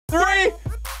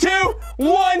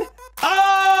1.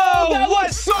 Oh, that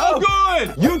looks so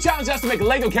good! You challenged us to make a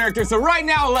Lego character, so right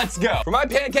now, let's go. For my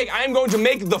pancake, I am going to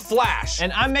make the Flash.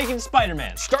 And I'm making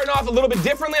Spider-Man. Starting off a little bit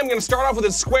differently, I'm gonna start off with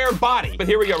his square body. But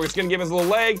here we go, we're just gonna give him his little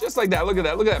leg, just like that. Look at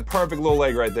that perfect little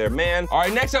leg right there, man. All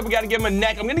right, next up, we gotta give him a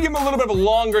neck. I'm gonna give him a little bit of a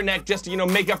longer neck just to, you know,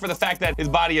 make up for the fact that his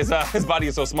body is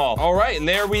so small. All right, and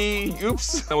there we,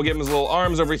 oops. Then we'll give him his little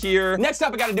arms over here. Next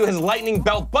up, I gotta do his lightning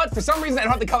belt, but for some reason, I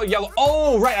don't have the color yellow.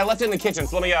 Oh, right, I left it in the kitchen,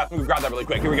 so let me grab that really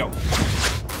quick. Here we go.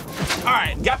 All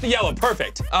right, got the yellow,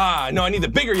 perfect. No, I need the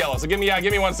bigger yellow, so give me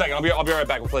 1 second. I'll be right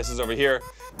back with places over here.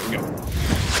 Here we go.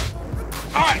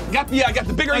 All right, got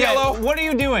the bigger yellow. What are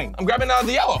you doing? I'm grabbing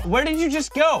the yellow. Where did you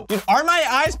just go? Dude, are my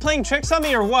eyes playing tricks on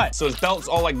me or what? So his belt's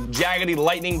all like jaggedy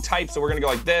lightning type, so we're gonna go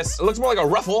like this. It looks more like a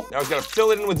ruffle. Now we're just gonna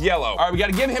fill it in with yellow. All right, we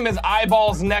gotta give him his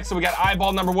eyeballs next, so we got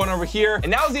eyeball number 1 over here. And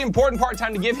now is the important part,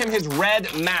 time to give him his red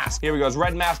mask. Here we go, his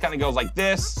red mask kind of goes like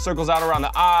this, circles out around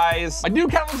the eyes. My dude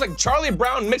kind of looks like Charlie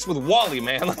Brown mixed with Wally,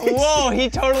 man. Like, whoa, he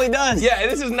totally does. Yeah,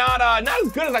 this is not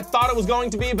as good as I thought it was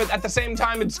going to be, but at the same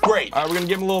time, it's great. All right, we're gonna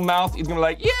give him a little mouth. He's gonna be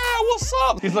like, yeah, what's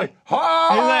up? He's like, ah.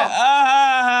 He's like,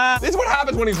 ah. This is what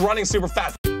happens when he's running super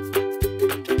fast.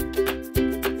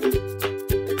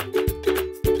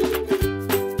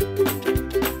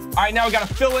 All right, now we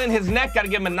gotta fill in his neck, gotta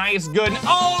give him a nice good,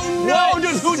 oh no, What?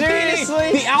 dude, Houdini!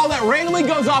 Seriously? The owl that randomly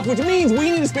goes off, which means we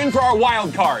need to spin for our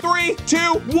wild card. 3, 2,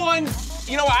 1.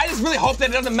 You know what, I just really hope that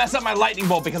it doesn't mess up my lightning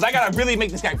bolt because I gotta really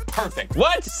make this guy perfect.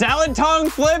 What? Salad tongue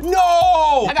flip?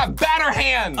 No! I got batter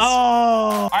hands. Oh.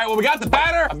 All right, well, we got the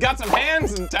batter. I've got some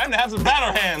hands, and time to have some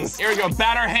batter hands. Here we go,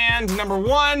 batter hand number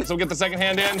 1. So we'll get the second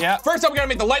hand in. Yeah. First up, we gotta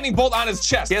make the lightning bolt on his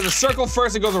chest. He has a circle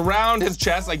first, it goes around his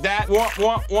chest like that.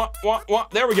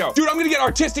 There we go. Dude, I'm gonna get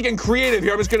artistic and creative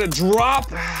here. I'm just gonna drop.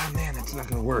 Ah, man, that's not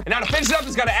gonna work. And now to finish it up,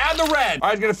 it's gotta add the red. All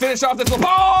right, it's gonna finish off this little,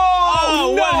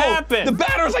 oh no! What happened? The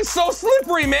batter is like so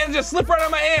slippery, man. It just slipped right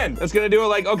on my hand. It's gonna do it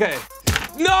like, okay.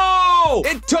 No!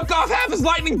 It took off half his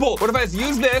lightning bolt. What if I just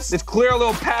use this? Just clear a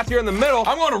little path here in the middle.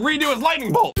 I'm gonna redo his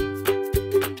lightning bolt.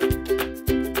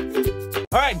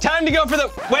 All right, time to go for the,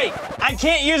 wait, I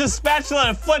can't use a spatula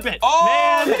to flip it.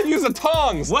 Oh, man. use the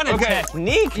tongs. What a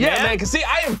technique, Yeah, man. man, because see,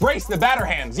 I embrace the batter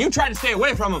hands. You try to stay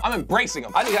away from them, I'm embracing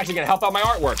them. I think it's actually gonna help out my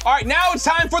artwork. All right, now it's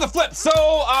time for the flip. So,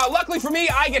 luckily for me,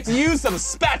 I get to use some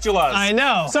spatulas. I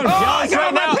know. So I jealous got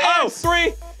right my now. pants.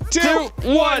 3, 2,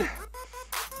 1.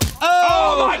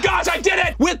 Oh my gosh, I did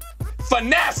it with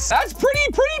finesse. That's pretty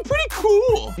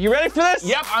cool. You ready for this?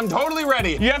 Yep, I'm totally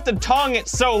ready. You have to tong it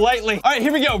so lightly. All right,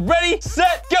 here we go. Ready,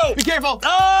 set, go. Be careful.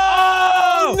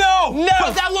 Oh, no! No!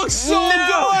 But that looks so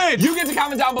good! You get to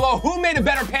comment down below who made a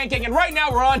better pancake, and right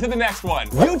now we're on to the next one.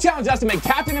 You challenged us to make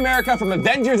Captain America from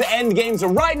Avengers Endgame, so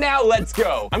right now, let's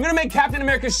go. I'm gonna make Captain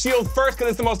America's shield first because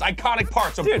it's the most iconic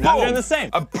part, so dude, boom, I'm doing the same.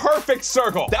 A perfect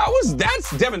circle.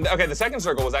 That's Devin. Okay, the second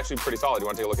circle was actually pretty solid. You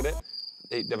wanna take a look at it?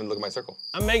 Hey, Devin, look at my circle.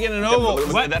 I'm making an oval.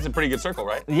 What? That's a pretty good circle,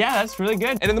 right? Yeah, that's really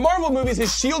good. And in the Marvel movies,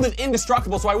 his shield is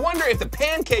indestructible, so I wonder if the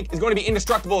pancake is going to be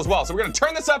indestructible as well. So we're gonna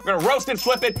turn this up, we're gonna roast it,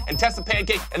 flip it, and test the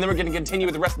pancake, and then we're gonna continue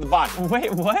with the rest of the body. Wait,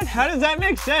 what? How does that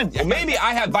make sense? Well, maybe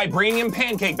I have vibranium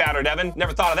pancake batter, Devin.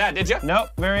 Never thought of that, did you? Nope,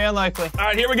 very unlikely. All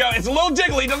right, here we go. It's a little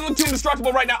jiggly, doesn't look too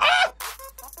indestructible right now. Ah!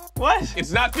 What?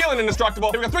 It's not feeling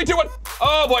indestructible. Here we go, 3, 2, 1.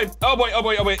 Oh boy, oh boy, oh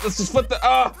boy, oh boy. Let's just flip the,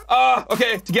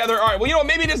 okay, together. All right, well, you know what?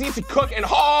 Maybe it just needs to cook and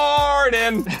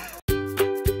harden.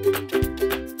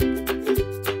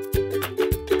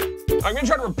 I'm gonna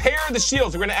try to repair the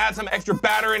shields. We're gonna add some extra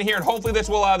batter in here, and hopefully this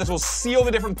will seal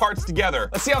the different parts together.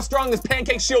 Let's see how strong this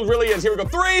pancake shield really is. Here we go,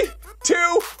 3,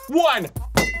 2, 1.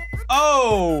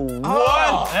 Oh,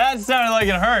 what? That sounded like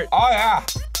it hurt. Oh yeah.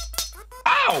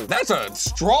 Ow, that's a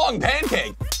strong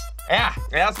pancake. Yeah,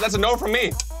 that's a no from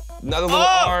me. Another little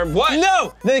arm. What?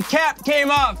 No, the cap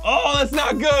came off. Oh, that's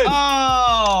not good.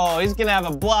 Oh, he's gonna have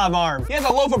a blob arm. He has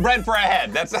a loaf of bread for a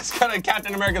head. That's kind of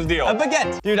Captain America's deal. A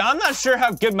baguette. Dude, I'm not sure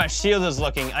how good my shield is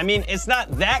looking. I mean, it's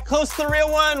not that close to the real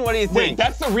one. What do you think? Wait,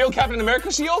 that's the real Captain America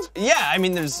shield? Yeah, I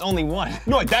mean, there's only one.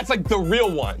 No, that's like the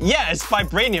real one. Yeah, it's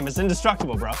vibranium. It's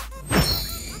indestructible, bro.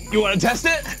 You want to test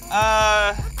it?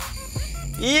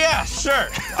 Yeah, sure.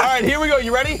 All right, here we go.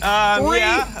 You ready? 3,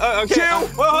 yeah. Okay. 2,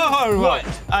 whoa. What?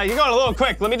 You're going a little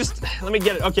quick. Let me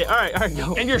get it. Okay, all right,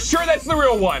 go. And you're sure that's the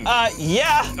real one?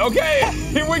 Yeah. Okay,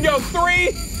 here we go.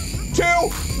 3, 2,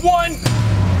 1.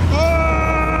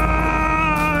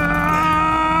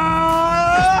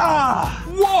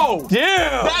 Whoa! Dude!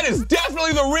 That is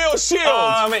definitely the real shield!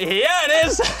 Yeah, it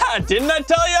is. Didn't I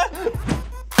tell you?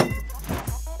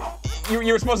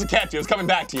 you were supposed to catch it. It was coming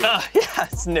back to you. Yeah,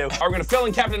 it's new. We're gonna fill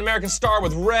in Captain America's star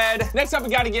with red. Next up, we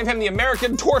gotta give him the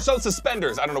American torso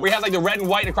suspenders. I don't know, we have like the red and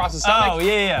white across his stomach. Oh,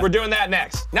 yeah. We're doing that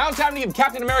next. Now it's time to give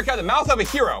Captain America the mouth of a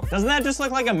hero. Doesn't that just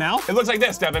look like a mouth? It looks like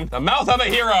this, Devin. The mouth of a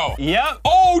hero. Yep.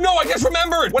 Oh no, I just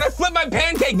remembered. When I flip my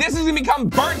pancake, this is gonna become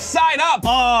burnt side up.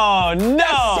 Oh, no. That's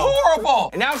horrible.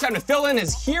 And now it's time to fill in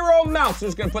his hero mouth. So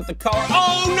just gonna put the color.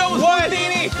 Oh no, it's What?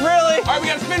 Houdini. Really? All right, we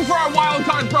gotta spin for our wild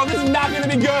cards, bro. This is not gonna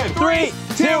be good. 3,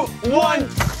 2, 1.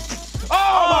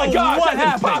 Oh my gosh, what that just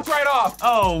happened? popped right off.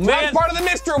 Oh, So man. that's part of the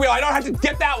mystery wheel. I don't have to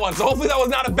get that one, so hopefully that was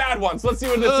not a bad one. So let's see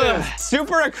what this is.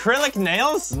 Super acrylic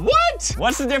nails? What?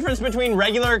 What's the difference between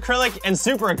regular acrylic and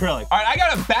super acrylic? All right, I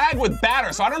got a bag with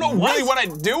batter, so I don't know What? really what I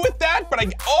do with that, but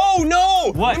oh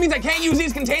no! What? That means I can't use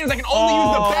these containers, I can only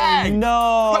use the bag.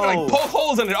 No. I'm gonna like poke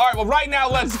holes in it. All right, well right now,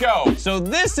 let's go. So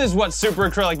this is what super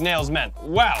acrylic nails meant.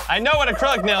 Wow. I know what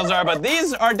acrylic nails are, but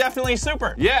these are definitely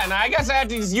super. Yeah, and I guess I have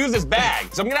to just use this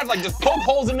bag. So I'm gonna have to like just poke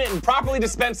holes in it and properly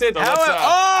dispense it. So let's,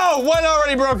 Oh, one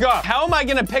already broke off. How am I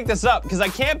gonna pick this up? Because I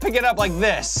can't pick it up like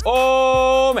this.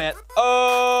 Oh, man.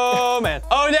 Oh, man.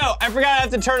 Oh, no, I forgot I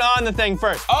have to turn on the thing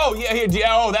first. Oh,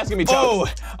 oh, that's gonna be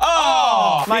tough.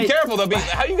 Oh. Be careful, though.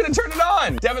 How are you gonna turn it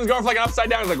on? Devin's going for like an upside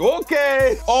down. He's like,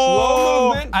 okay. Oh, Slow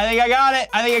movement. I think I got it.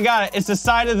 I think I got it. It's the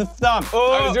side of the thumb. Oh,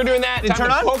 All right, as you're doing that, Did it time turn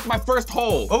to on? poke my first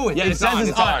hole. Oh, yeah, it it's says on.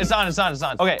 it's on. It's on. It's on. It's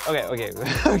on. Okay.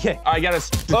 Okay. I got a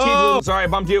strategic Oh. move. Sorry, I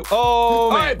bumped you. Oh,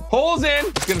 All man. right, holes in.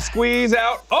 It's gonna squeeze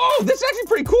out. Oh, this is actually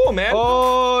pretty cool, man.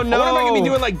 Oh, no. I wonder if I can be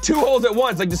doing like 2 holes at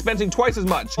once, like dispensing twice as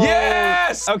much.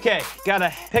 Yes! Okay,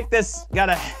 gotta pick this,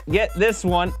 gotta get this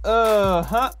one.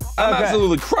 I'm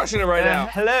absolutely crushing it right now.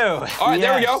 Hello. All right,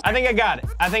 there we go. I think I got it.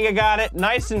 I think I got it.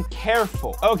 Nice and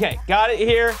careful. Okay, got it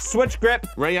here. Switch grip.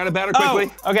 Running out of batter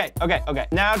quickly. Oh, okay.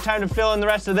 Now time to fill in the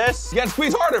rest of this. You gotta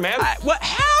squeeze harder, man. What?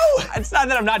 How? It's not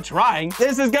that I'm not trying.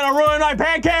 This is gonna ruin my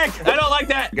pancake. I don't like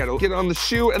that. You gotta get on the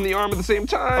shoe and the arm at the same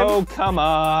time. Oh, come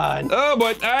on. Oh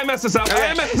boy, I messed this up.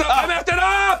 I messed it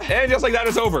up. And just like that,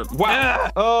 it's over.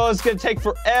 Wow. Oh, it's gonna take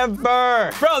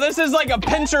forever. Bro, this is like a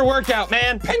pincher workout,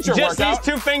 man. Pincher Just workout?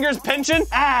 these 2 fingers pinching.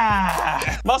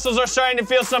 Muscles are starting to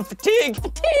feel some fatigue.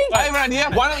 I have an idea.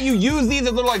 Why don't you use these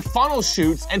as little like funnel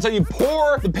chutes, and so you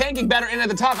pour the pancake batter in at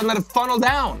the top and let it funnel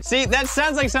down. See, that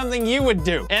sounds like something you would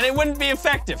do, and it wouldn't be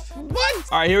effective. What?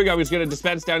 All right, here we go. We're just gonna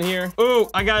dispense down here. Ooh,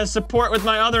 I gotta support with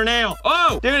my other nail.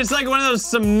 Oh, dude, it's like one of those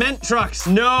cement trucks.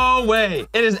 No way.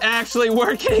 It is actually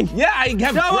working. Yeah, I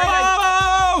have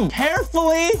No!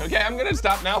 Carefully. Okay, I'm gonna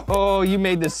stop now. Oh, you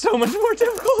made this so much more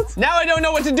difficult. Now I don't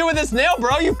know what to do with this nail,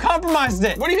 bro. You've compromised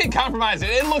it. What do you mean compromise it?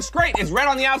 It looks great. It's red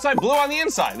on the outside, blue on the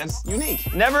inside. That's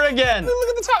unique. Never again. Look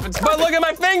at the top. It's But look at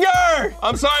my finger.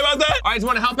 I'm sorry about that. I just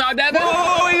want to help out, Devin.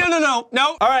 Oh,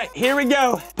 no. All right, here we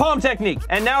go. Palm technique.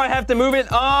 And now I have to move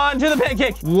it onto the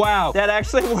pancake. Wow, that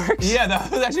actually works. Yeah,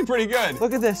 that was actually pretty good.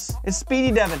 Look at this. It's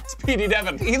Speedy Devin. Speedy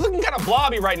Devin. He's looking kind of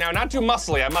blobby right now, not too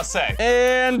muscly, I must say.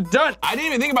 And done. I didn't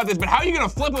even think about this, but how are you gonna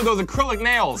flip with those acrylic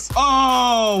nails?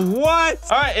 Oh, what?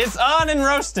 All right, it's on and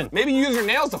roasting. Maybe you use your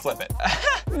nails to flip it.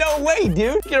 No way, dude.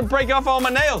 You're gonna break off all my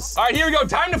nails. All right, here we go.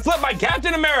 Time to flip my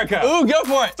Captain America. Ooh, go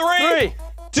for it. 3,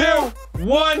 2,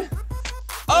 1.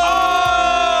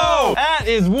 Oh! That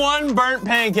is one burnt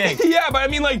pancake. Yeah, but I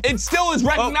mean, like, it still is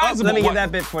recognizable. Let me get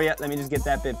that bit for you. Let me just get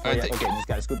that bit for you. think- Okay, just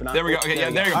gotta scoop it on. There we go. Okay, yeah,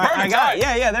 there you go. All right, Perfect. I got All it.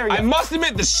 right. Yeah, there we go. I must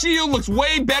admit, the shield looks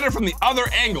way better from the other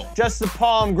angle. Just the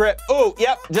palm grip. Oh,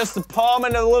 yep, just the palm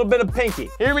and a little bit of pinky.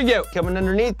 Here we go. Coming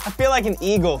underneath. I feel like an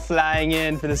eagle flying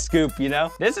in for the scoop, you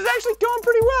know? This is actually going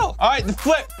pretty well. All right, the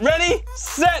flip. Ready,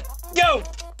 set, go.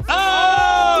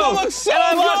 Oh! That looks so and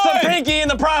I lost good. a pinky in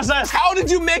the process. How did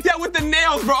you make that with the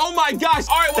nails, bro? Oh my gosh.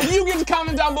 All right, well, you can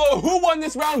comment down below who won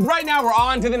this round. Right now, we're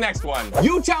on to the next one.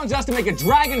 You challenged us to make a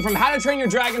dragon from How to Train Your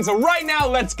Dragon, so right now,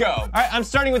 let's go. All right, I'm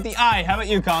starting with the eye. How about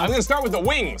you, Colin? I'm gonna start with the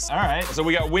wings. All right. So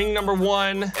we got wing number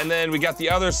 1, and then we got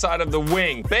the other side of the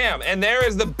wing. Bam, and there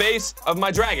is the base of my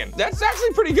dragon. That's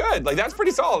actually pretty good. Like, that's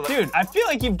pretty solid. Dude, I feel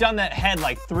like you've done that head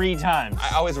like 3 times.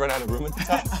 I always run out of room at the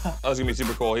top. That was gonna be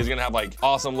super cool. He's gonna have like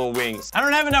awesome little wings. I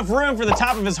don't have enough room for the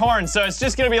top of his horn, so it's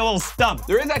just gonna be a little stub.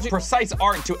 There is actually precise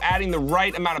art to adding the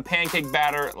right amount of pancake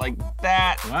batter like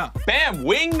that. Wow. Bam,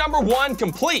 wing number 1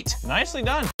 complete. Nicely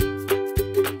done.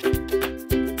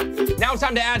 Now it's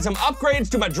time to add some upgrades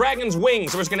to my dragon's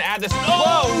wings. So we're just gonna add this.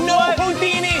 Whoa, no, what?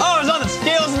 Houdini! Oh, it was on the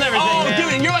scales and everything, Oh, man.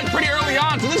 dude, and you're like pretty early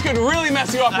on, so this could really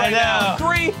mess you up right now. know.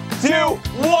 3, 2,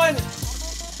 1.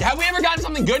 Have we ever gotten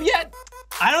something good yet?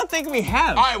 I don't think we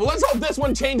have. All right, well, let's hope this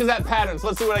one changes that pattern. So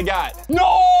let's see what I got.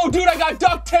 No, dude, I got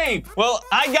duct tape. Well,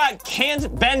 I got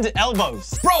can't bend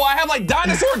elbows. Bro, I have like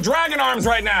dinosaur dragon arms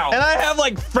right now. And I have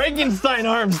like Frankenstein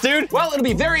arms, dude. Well, it'll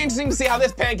be very interesting to see how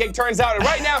this pancake turns out. And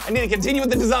right now, I need to continue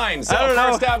with the design. So I don't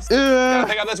know. first steps, gotta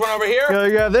pick up this one over here. I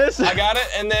got this. I got it,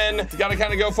 and then you gotta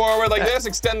kind of go forward like this,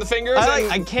 extend the fingers.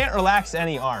 I can't relax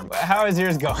any arm. How is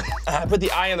yours going? I put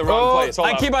the eye in the wrong place. Hold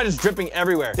I on. keep on just dripping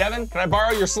everywhere. Devin, can I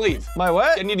borrow your sleeve? My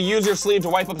what? I need to use your sleeve to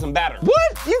wipe up some batter.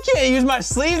 What? You can't use my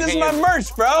sleeve. This is my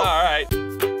merch, bro. All right.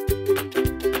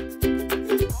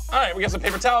 All right, we got some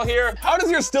paper towel here. How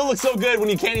does yours still look so good when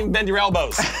you can't even bend your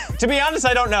elbows? To be honest,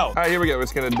 I don't know. All right, here we go. We're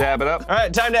just gonna dab it up. All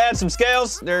right, time to add some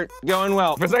scales. They're going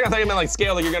well. For a second, I thought you meant like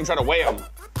scale, like you're gonna try to weigh them.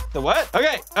 The what?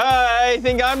 Okay, I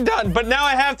think I'm done, but now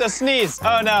I have to sneeze.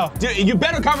 Oh no. Dude, you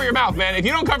better cover your mouth, man. If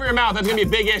you don't cover your mouth, that's gonna be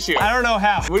a big issue. I don't know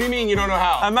how. What do you mean you don't know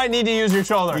how? I might need to use your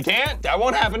shoulder. You can't? That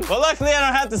won't happen. Well, luckily I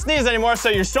don't have to sneeze anymore, so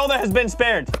your shoulder has been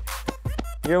spared.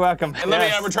 You're welcome. And let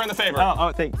me return the favor.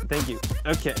 Thank you.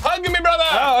 Okay. Hug me, brother!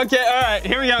 Oh, okay, all right,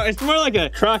 here we go. It's more like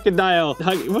a crocodile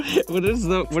hug.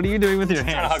 What are you doing with your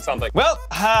hands? Trying to hug something. Well,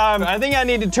 I think I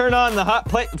need to turn on the hot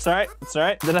plate. It's all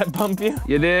right. Did I bump you?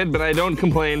 You did, but I don't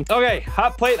complain. Okay,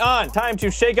 hot plate on. Time to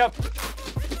shake up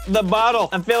the bottle.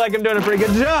 I feel like I'm doing a pretty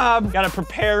good job. Gotta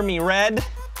prepare me red.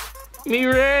 Me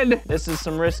red. This is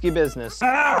some risky business.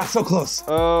 Ah, so close.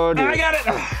 Oh dear. I got it.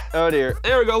 Oh dear.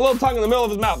 There we go, a little tongue in the middle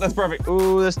of his mouth. That's perfect.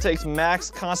 Ooh, this takes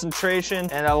max concentration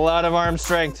and a lot of arm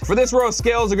strength. For this row,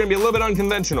 scales are gonna be a little bit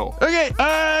unconventional. Okay,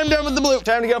 I'm done with the blue.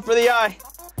 Time to go for the eye.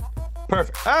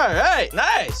 Perfect. All right,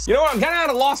 nice. You know what, I'm kind of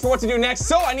at a loss for what to do next,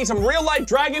 so I need some real life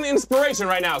dragon inspiration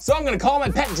right now. So I'm gonna call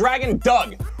my pet dragon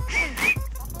Doug. Here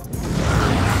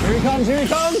he comes, here he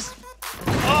comes.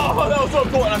 Oh, that was so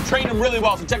cool, and I've trained him really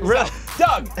well, so check this out.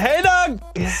 Doug. Hey, Doug.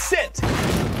 Sit.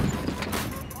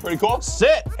 Pretty cool.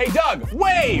 Sit. Hey, Doug,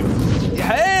 wave.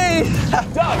 Hey.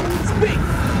 Doug, speak.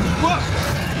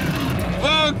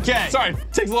 Okay. Sorry,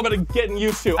 takes a little bit of getting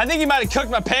used to. I think you might have cooked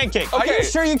my pancake. Okay. Are you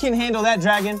sure you can handle that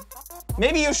dragon?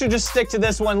 Maybe you should just stick to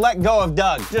this one. Let go of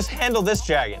Doug. Just handle this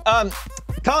dragon.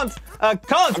 Cons. I'm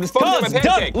just focusing on my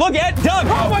pancake. Doug, look at Doug.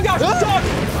 Oh my gosh, Doug.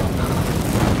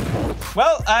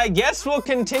 Well, I guess we'll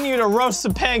continue to roast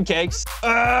some pancakes.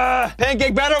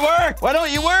 Pancake better work. Why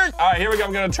don't you work? All right, here we go.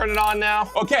 I'm gonna turn it on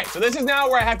now. Okay, so this is now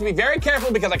where I have to be very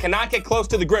careful because I cannot get close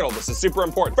to the griddle. This is super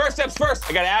important. First steps first,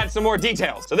 I gotta add some more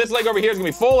details. So this leg over here is gonna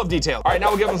be full of details. All right, now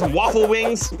we'll give them some waffle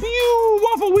wings. Phew,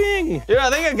 waffle wing. Dude, I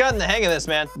think I've gotten the hang of this,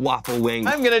 man. Waffle wing.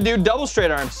 I'm gonna do double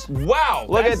straight arms. Wow.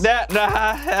 Look at that.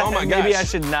 Oh my gosh. Maybe I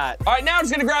should not. All right, now I'm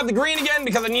just gonna grab the green again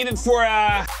because I need it for,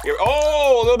 here,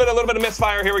 oh, a little bit of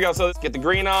misfire. Here we go. So let's get the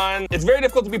green on. It's very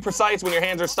difficult to be precise when your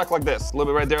hands are stuck like this. A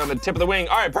little bit right there on the tip of the wing.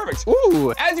 All right, perfect.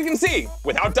 Ooh. As you can see,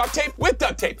 without duct tape, with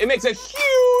duct tape, it makes a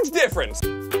huge difference.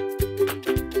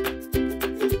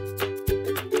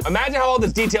 Imagine how all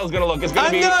this detail is gonna look. It's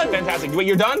gonna be fantastic. Wait,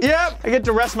 you're done? Yep. I get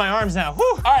to rest my arms now.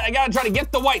 Whew. All right, I gotta try to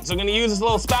get the white, so I'm gonna use this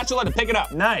little spatula to pick it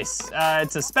up. Nice.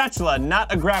 It's a spatula,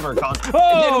 not a grabber, Colin.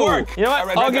 Oh, it didn't work. You know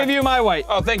what? I'll give you my white.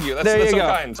 Oh, thank you. That's there you so go.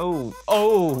 kind.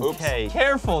 Oh, okay.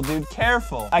 Careful, dude,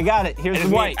 careful. I got it. Here's the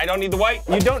white. I don't need the white.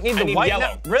 You don't need the white?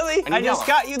 Yellow. No, really? I just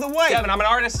got you the white. Devin, I'm an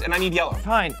artist and I need yellow.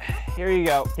 Fine. Here you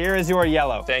go. Here is your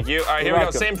yellow. Thank you. All right, here You're we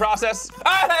welcome. go. Same process.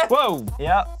 Ah! Whoa.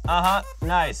 Yep.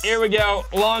 Nice. Here we go.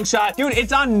 Long shot. Dude,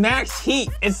 it's on max heat.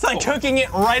 It's like cooking it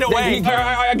right away. All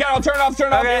right, I got it. I'll turn it off. Turn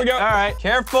it off. Here we go. All right.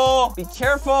 Careful. Be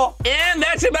careful. And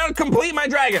that's about to complete my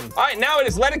dragon. All right, now it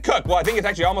is let it cook. Well, I think it's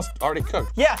actually almost already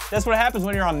cooked. Yeah, that's what happens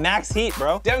when you're on max heat,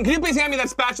 bro. Devin, can you please hand me that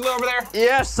spatula over there?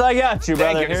 Yes, I got you,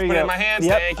 brother. Thank you. Just put it in my hands.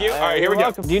 Yep. Thank you. All right, here we go.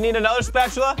 Welcome. Do you need another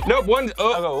spatula? Nope. One.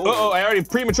 Oh, I already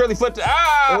prematurely flipped it.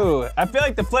 Ah! Ooh, I feel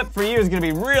like the flip for you is gonna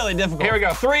be really difficult. Here we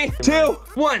go. 3, 2,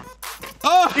 1.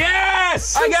 Oh!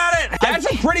 Yes! I got it!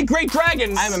 That's a pretty great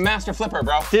dragon. I'm a master flipper,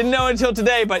 bro. Didn't know until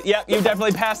today, but yep, you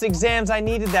definitely passed exams. I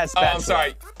needed that spatula. Oh, I'm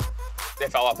sorry. They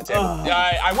fell off the table.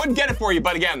 I would get it for you,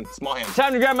 but again, small hands.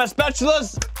 Time to grab my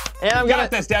spatulas. And I'm gonna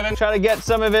this, Devin. Try to get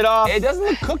some of it off. It doesn't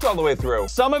look cooked all the way through.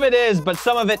 Some of it is, but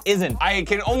some of it isn't. I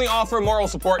can only offer moral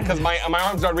support because my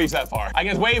arms don't reach that far. I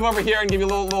can just wave over here and give you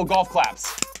little golf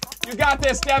claps. You got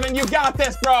this, Devin. You got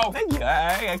this, bro. Thank you.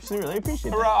 I actually really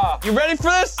appreciate it. Hurrah. You ready for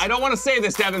this? I don't want to say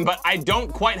this, Devin, but I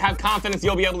don't quite have confidence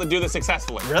you'll be able to do this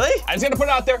successfully. Really? I just got to put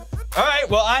it out there. All right,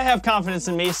 well, I have confidence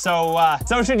in me, so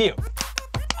should you.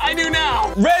 I do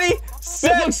now. Ready,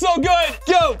 set, this looks so good.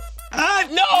 Go.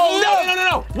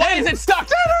 No. Why is it stuck?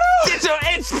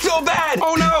 It's so bad.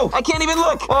 Oh, no. I can't even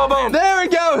look. Oh, man. There we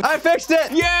go. I fixed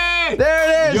it. Yay.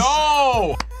 There it is.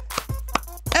 Yo.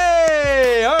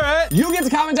 Hey, all right. You get to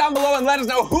comment down below and let us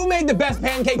know who made the best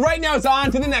pancake. Right now, it's on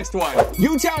to the next one.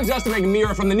 You challenged us to make a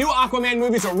mirror from the new Aquaman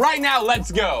movie, so right now, let's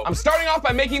go. I'm starting off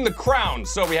by making the crown.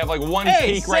 So we have like one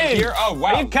peak right here. Oh,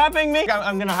 wow. Are you copying me?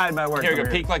 I'm gonna hide my work. Here we go,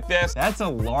 peak like this. That's a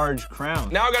large crown.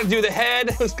 Now I gotta do the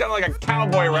head. It's kind of like a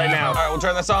cowboy right now. All right, we'll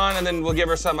turn this on and then we'll give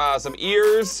her some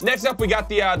ears. Next up, we got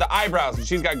the eyebrows.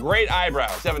 She's got great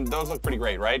eyebrows. Devin, those look pretty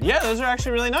great, right? Yeah, those are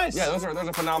actually really nice. Yeah, those are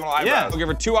phenomenal eyebrows. Yeah. We'll give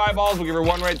her 2 eyeballs. We'll give her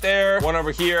 1 right there, 1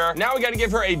 over here. Now we gotta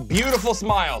give her a beautiful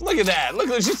smile. Look at that. Look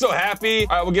at that. She's so happy.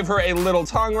 All right, we'll give her a little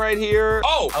tongue right here.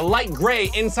 Oh, a light gray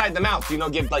inside the mouth. You know,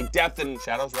 give like depth and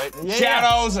shadows, right? Yeah,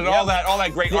 shadows and all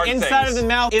that great art things. The inside of the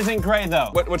mouth isn't gray though.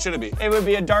 What should it be? It would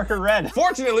be a darker red.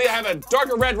 Fortunately, I have a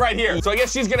darker red right here. So I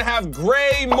guess she's gonna have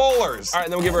gray molars. All right,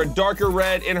 then we'll give her a darker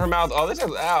red in her mouth. Oh,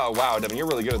 oh, wow, Devin, you're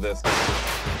really good at this.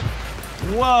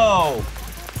 Whoa.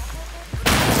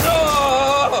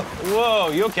 Oh! Whoa,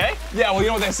 you okay? Yeah, well, you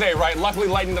know what they say, right? Luckily,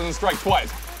 lightning doesn't strike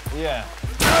twice. Yeah.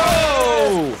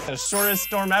 Oh! The shortest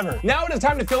storm ever. Now it is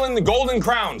time to fill in the golden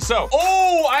crown. So,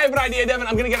 I have an idea, Devin.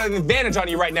 I'm gonna get an advantage on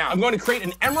you right now. I'm going to create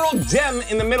an emerald gem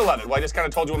in the middle of it. Well, I just kind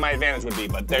of told you what my advantage would be,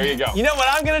 but there you go. You know what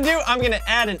I'm gonna do? I'm gonna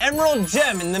add an emerald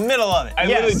gem in the middle of it. I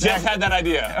literally just had that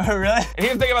idea. Oh, really? And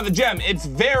here's the thing about the gem. It's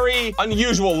very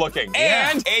unusual looking.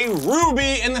 Yeah. And a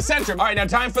ruby in the center. All right, now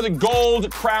time for the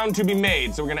gold crown to be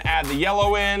made. So we're gonna add the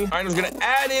yellow in. All right, I'm just gonna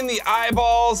add in the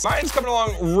eyeballs. Mine's coming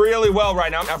along really well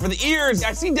right now. Now for the ears,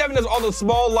 I see Devin does all those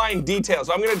small line details.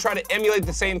 So I'm gonna try to emulate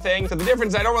the same thing. So the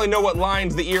difference, I don't really know what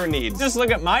lines the ear needs. Just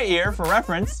look at my ear for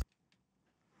reference.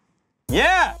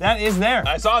 Yeah, that is there.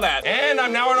 I saw that. And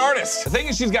I'm now an artist. The thing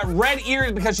is, she's got red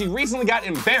ears because she recently got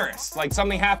embarrassed. Like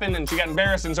something happened and she got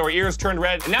embarrassed and so her ears turned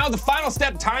red. And now the final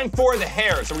step, time for the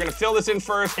hair. So we're gonna fill this in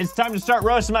first. It's time to start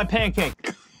roasting my pancake.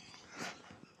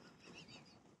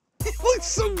 It looks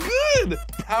so good.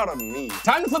 Proud of me.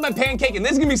 Time to flip my pancake, and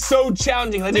this is gonna be so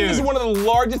challenging. I think this is one of the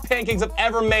largest pancakes I've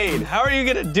ever made. How are you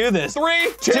gonna do this?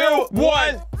 3, 2,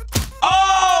 1.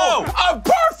 Oh! A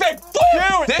perfect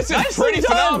flip! Dude, this is pretty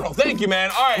phenomenal. Thank you, man.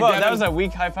 All right, Whoa, Devin. that was a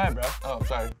weak high five, bro. Oh,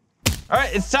 sorry. All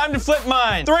right, it's time to flip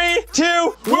mine. 3, 2,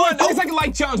 1. 3-second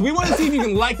like challenge. We want to see if you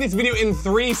can like this video in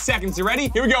 3 seconds. You ready?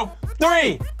 Here we go.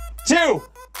 3, 2,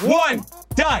 1.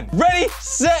 Done. Ready,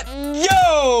 set,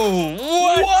 go!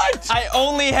 What? I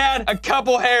only had a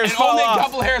couple hairs fall off. A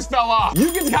couple hairs fell off.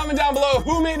 You get to comment down below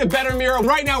who made a better mirror.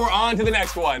 Right now, we're on to the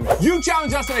next one. You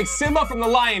challenged us to make Simba from the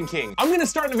Lion King. I'm gonna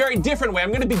start in a very different way.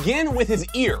 I'm gonna begin with his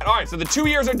ear. All right, so the 2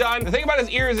 ears are done. The thing about his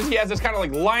ears is he has this kind of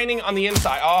like lining on the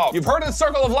inside. Oh, you've heard of the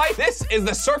circle of life? This is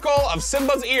the circle of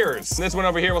Simba's ears. This one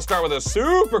over here will start with a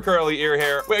super curly ear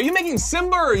hair. Wait, are you making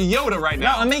Simba or Yoda right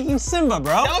now? No, I'm making Simba,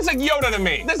 bro. That looks like Yoda to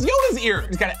me. That's Yoda's ear.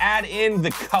 Just gotta add in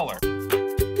the color.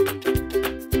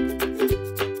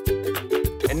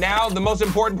 And now the most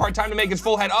important part, time to make his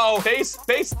full head. Oh, face,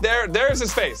 there's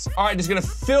his face. All right, just gonna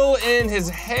fill in his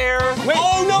hair. Wait,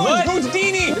 oh no, what? it's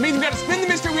Houdini. That means we gotta spin the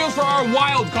mystery wheels for our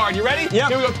wild card. You ready? Yep.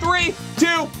 Here we go, 3, 2,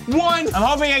 1. I'm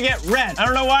hoping I get red. I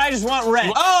don't know why, I just want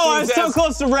red. Oh, I'm so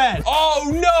close to red. Oh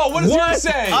no, what does yours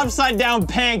say? Upside down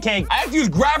pancake. I have to use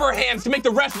grabber hands to make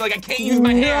the rest, like I can't use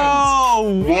my hands.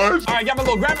 No. What? All right, got my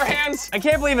little grabber hands. I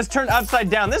can't believe it's turned upside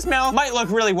down. This mouth might look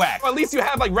really whack. Well, at least you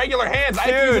have like regular hands. I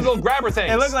have to use these little grabber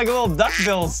things. It looks like little duck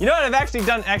bills. You know what? I've actually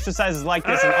done exercises like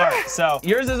this in art. So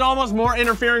yours is almost more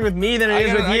interfering with me than it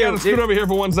is with you. I gotta scoot over here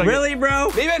for 1 second. Really, bro?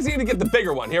 Maybe I just need to get the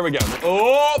bigger one. Here we go.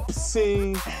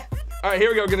 Oopsie. All right, here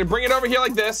we go. We're gonna bring it over here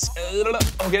like this.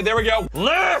 Okay, there we go.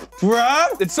 Bro?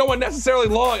 It's so unnecessarily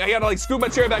long. I gotta like scoot my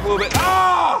chair back a little bit.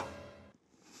 Ah!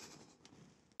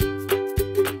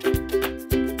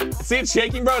 See it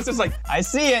shaking, bro? It's just like, I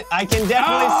see it. I can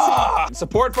definitely see.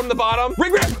 Support from the bottom.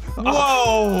 Regrip.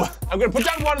 Whoa. I'm gonna put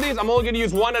down one of these. I'm only gonna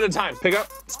use one at a time. Pick up,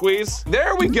 squeeze.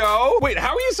 There we go. Wait, how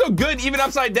are you so good even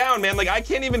upside down, man? Like, I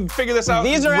can't even figure this out.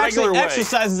 These are actually way.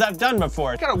 exercises I've done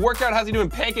before. What kind of workout has he doing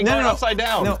pancake upside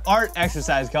down? No, art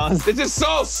exercise, Collins. This is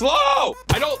so slow.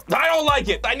 I don't like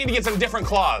it. I need to get some different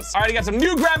claws. All right, I got some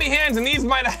new grabby hands, and these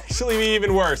might actually be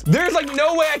even worse. There's like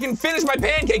no way I can finish my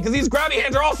pancake because these grabby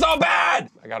hands are all so bad.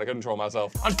 I gotta control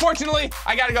myself. Unfortunately,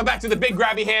 I gotta go back to the big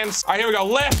grabby hands. All right, here we go.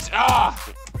 Lift.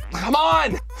 Come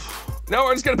on. No,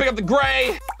 we're just gonna pick up the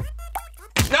gray.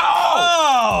 No!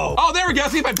 Oh, there we go.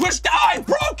 See if I push the eye,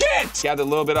 broke it! Got a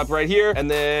little bit up right here, and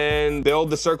then build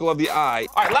the circle of the eye.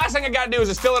 All right, last thing I gotta do is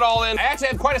just fill it all in. I actually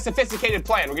have quite a sophisticated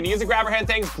plan. We're gonna use the grabber hand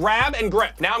things, grab and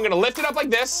grip. Now I'm gonna lift it up like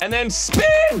this, and then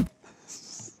spin!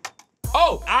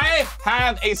 Oh, I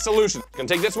have a solution. I'm gonna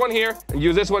take this one here and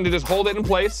use this one to just hold it in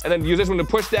place, and then use this one to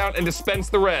push down and dispense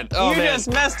the red. Oh, you man. just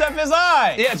messed up his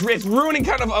eye. Yeah, it's ruining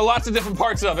kind of lots of different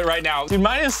parts of it right now. Dude,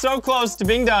 mine is so close to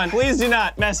being done. Please do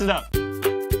not mess it up.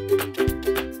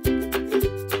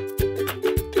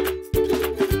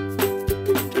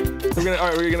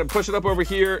 we're gonna push it up over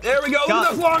here. There we go. Look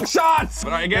at those long shots.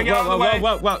 All right, get out of the way.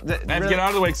 Whoa. I have to get out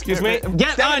of the way. Excuse me.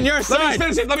 Get on your side. Let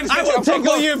me finish it. I will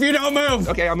tickle you if you don't move.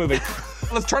 Okay, I'm moving.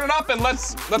 Let's turn it up and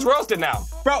let's roast it now.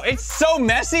 Bro, it's so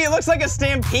messy. It looks like a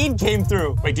stampede came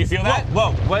through. Wait, do you feel that?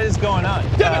 Whoa, what is going on?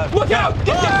 Devin, look out!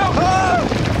 Get down!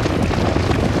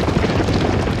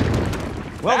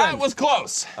 Well, that was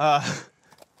close.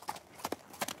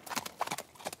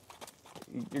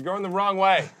 You're going the wrong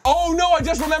way. Oh no, I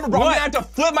just remembered, bro. What? I'm gonna have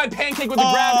to flip my pancake with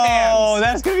the grab hands. Oh,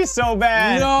 that's gonna be so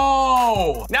bad.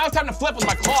 No! Now it's time to flip with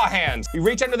my claw hands. You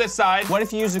reach under this side. What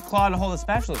if you use a claw to hold a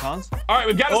spatula, Cons? All right,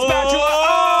 we've got a spatula.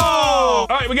 Oh!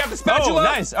 All right, we got the spatula. Oh,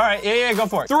 nice. All right, yeah, go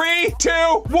for it. 3, 2,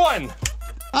 1.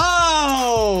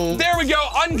 Oh! There we go,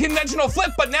 unconventional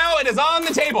flip, but now it is on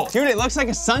the table. Dude, it looks like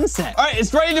a sunset. All right,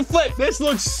 it's ready to flip. This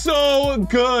looks so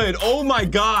good. Oh my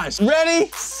gosh. Ready,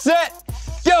 set,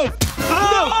 go.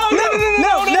 No.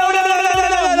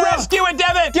 Rescue it,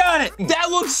 Devin. Got it. That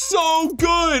looks so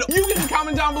good. You can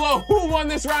comment down below who won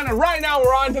this round, and right now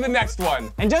we're on to the next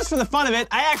one. And just for the fun of it,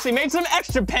 I actually made some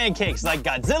extra pancakes like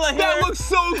Godzilla here. That looks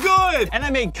so good. And I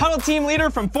made Cuddle Team Leader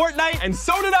from Fortnite. And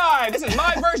so did I. This is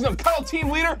my version of Cuddle Team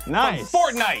Leader nice. from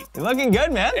Fortnite. You're looking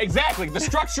good, man. Exactly. The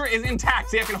structure is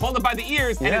intact, so I can hold it by the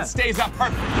ears and it stays up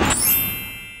perfect.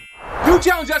 You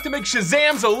challenged us to make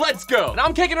Shazam, so let's go. And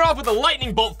I'm kicking it off with the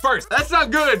lightning bolt first. That's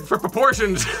not good for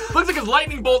proportions. Looks like his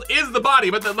lightning bolt is the body,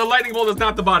 but the lightning bolt is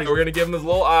not the body. We're gonna give him his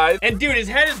little eyes. And dude, his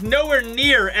head is nowhere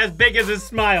near as big as his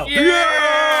smile.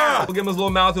 Yeah! We'll give him his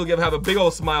little mouth. He'll have a big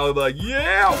old smile. He'll be like,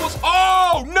 yeah, almost.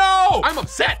 Oh, no! I'm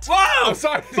upset. Whoa! I'm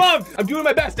sorry. I'm doing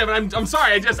my best, Devin. I'm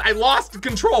sorry. I lost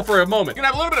control for a moment. You're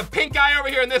gonna have a little bit of pink eye over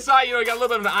here on this side. You know, you got a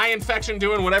little bit of an eye infection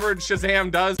doing whatever Shazam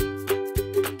does.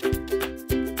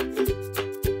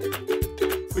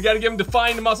 We gotta give him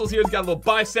defined muscles here. He's got a little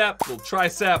bicep, little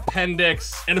tricep,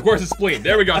 appendix, and of course a spleen.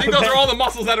 There we go. I think those are all the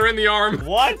muscles that are in the arm.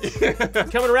 What?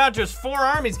 Coming around to his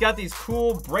forearm, he's got these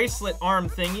cool bracelet arm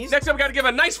thingies. Next up, we gotta give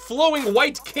a nice flowing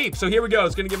white cape. So here we go.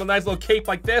 It's gonna give him a nice little cape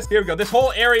like this. Here we go. This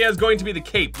whole area is going to be the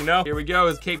cape, you know? Here we go.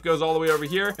 His cape goes all the way over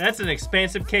here. That's an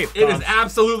expansive cape. It is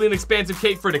absolutely an expansive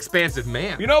cape for an expansive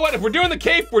man. You know what? If we're doing the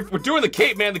cape, we're doing the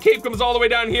cape, man. The cape comes all the way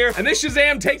down here, and this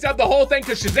Shazam takes out the whole thing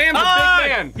because Shazam's a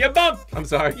big man. You bumped. I'm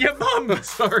sorry. You bumped. I'm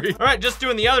sorry. All right, just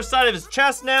doing the other side of his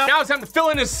chest now. Now it's time to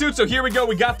fill in his suit, so here we go.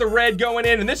 We got the red going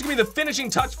in, and this is gonna be the finishing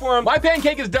touch for him. My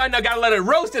pancake is done. Now gotta let it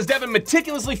roast as Devin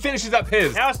meticulously finishes up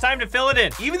his. Now it's time to fill it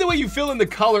in. Even the way you fill in the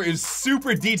color is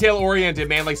super detail-oriented,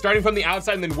 man. Like starting from the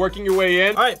outside and then working your way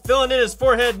in. All right, filling in his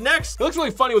forehead next. It looks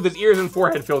really funny with his ears and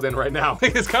forehead filled in right now.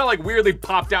 It's kind of like weirdly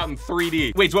popped out in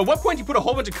 3D. Wait, so at what point do you put a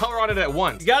whole bunch of color on it at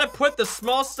once? You gotta put the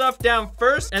small stuff down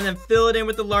first and then fill it in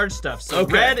with the large stuff. So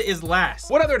red is last.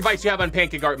 What other advice do you have on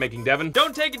pancake art making, Devin?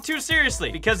 Don't take it too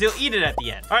seriously because he'll eat it at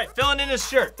the end. All right, filling in his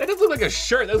shirt. That does look like a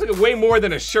shirt. That looks like way more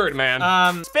than a shirt, man.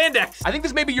 Spandex. I think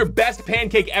this may be your best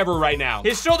pancake ever right now.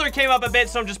 His shoulder came up a bit,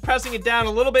 so I'm just pressing it down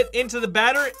a little bit into the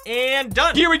batter and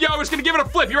done. Here we go. We're just gonna give it a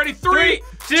flip. You ready? 3,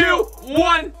 2,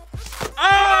 1.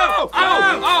 Oh,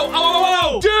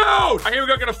 dude! All right, here we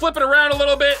go. Gonna flip it around a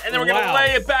little bit, and then we're gonna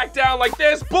lay it back down like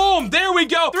this. Boom! There we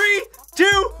go. 3, 2,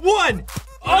 1.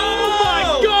 Oh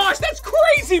my gosh, that's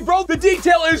crazy, bro. The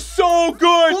detail is so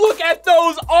good. Look at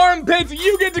those armpits.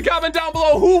 You get to comment down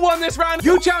below who won this round.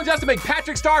 You challenged us to make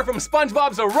Patrick Star from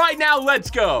SpongeBob, so right now, let's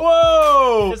go.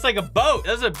 Whoa. It's like a boat.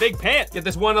 Those are big pants. Get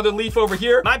this one other leaf over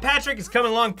here. My Patrick is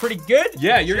coming along pretty good.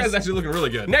 Yeah, your guys actually looking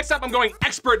really good. Next up, I'm going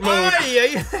expert mode.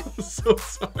 I'm so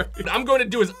sorry. I'm going to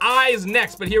do his eyes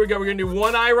next, but here we go. We're gonna do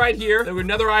one eye right here, then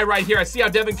another eye right here. I see how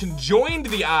Devin conjoined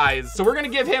the eyes. So we're gonna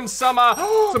give him some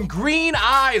green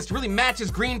eyes to really match his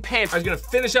green pants. I was gonna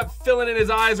finish up filling in his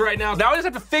eyes right now. Now I just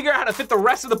have to figure out how to fit the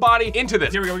rest of the body into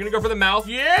this. Here we go, we're gonna go for the mouth.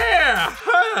 Yeah!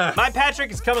 My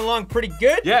Patrick is coming along pretty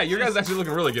good. Yeah, your guys actually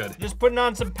looking really good. Just putting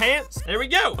on some pants. There we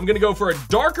go. I'm gonna go for a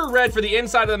darker red for the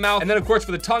inside of the mouth, and then of course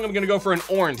for the tongue, I'm gonna go for an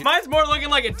orange. Mine's more looking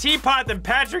like a teapot than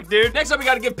Patrick, dude. Next up, we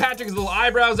gotta give Patrick his little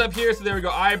eyebrows up here. So there we go,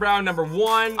 eyebrow number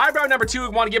 1. Eyebrow number 2, we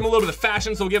wanna give him a little bit of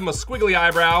fashion, so we'll give him a squiggly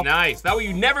eyebrow. Nice, that way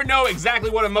you never know exactly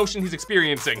what emotion he's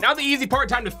experiencing. Now the easy part,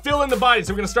 time to fill in the body.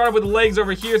 So we're gonna start off with the legs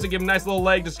over here. So give him a nice little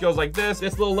leg, just goes like this.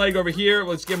 This little leg over here,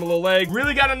 let's give him a little leg.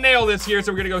 Really gotta nail this here.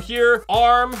 So we're gonna go here,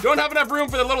 arm. Don't have enough room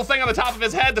for the little thing on the top of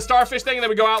his head, the starfish thing, and then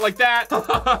we go out like that.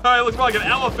 It looks more like an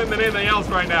elephant than anything else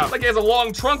right now. Like he has a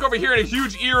long trunk over here and a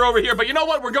huge ear over here, but you know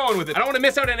what? We're going with it. I don't wanna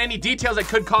miss out on any details that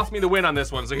could cost me the win on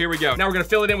this one. So here we go. Now we're gonna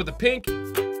fill it in with the pink.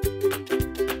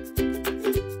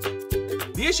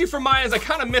 The issue for mine is I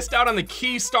kind of missed out on the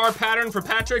key star pattern for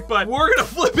Patrick, but we're gonna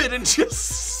flip it and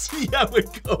just see how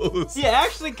it goes. He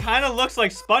actually kind of looks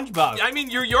like SpongeBob. I mean,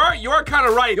 you're kind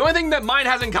of right. The only thing that mine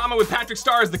has in common with Patrick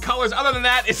Star is the colors. Other than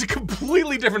that, it's a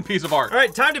completely different piece of art. All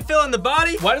right, time to fill in the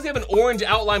body. Why does he have an orange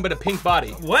outline but a pink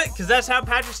body? What? Because that's how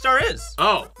Patrick Star is.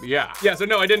 Oh, yeah. Yeah, so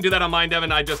no, I didn't do that on mine,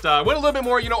 Devin. I just went a little bit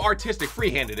more, you know, artistic,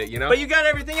 free-handed it, you know? But you got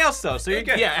everything else, though, so you're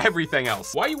good. Yeah, everything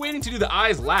else. Why are you waiting to do the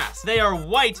eyes last? They are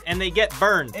white and they get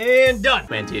burned. And done.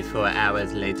 24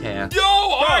 hours later. Yo,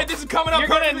 all right, this is coming up. You're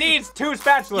gonna need 2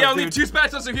 spatulas, Yeah, I'll need 2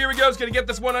 spatulas, so here we go. Just gonna get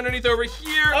this one underneath over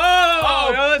here.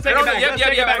 Oh, no, let's take it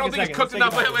back. I don't think it's cooked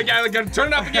enough. Turn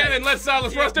it up again and let's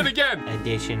roast it again.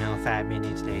 Additional 5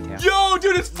 minutes later. Yo,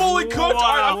 dude, it's fully cooked.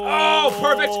 Oh,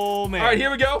 perfect. Man. All right,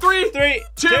 here we go. 3,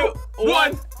 2,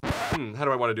 1. How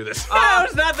do I want to do this?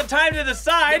 Now's not the time to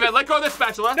decide. Let go of this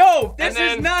spatula. No, this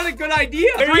is not a good idea.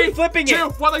 3, flipping 2,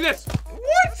 it. 1, like this.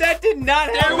 What? That did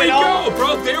not happen. There we go,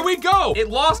 bro. There we go. It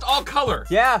lost all color.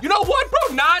 Yeah. You know what,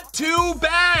 bro? Not too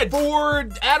bad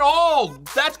at all.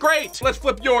 That's great. Let's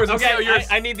flip yours and see how yours.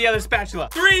 I need the other spatula.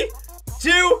 3,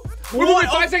 2, 1.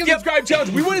 5 second subscribe challenge.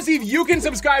 We want to see if you can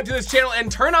subscribe to this channel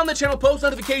and turn on the channel post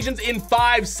notifications in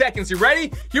 5 seconds. You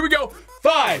ready? Here we go.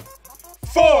 5,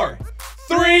 4,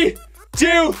 3,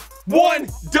 2, 1.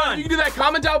 Done. You can do that.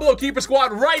 Comment down below. Keeper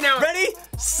Squad right now. Ready,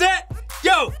 set,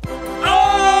 go.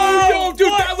 Oh,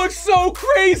 dude, that looks so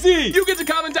crazy. You get to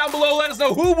comment down below. Let us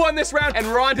know who won this round, and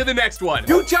we're on to the next one.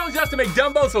 You challenged us to make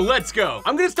Dumbo, so let's go.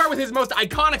 I'm gonna start with his most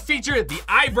iconic feature, the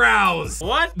eyebrows.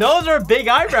 What? Those are big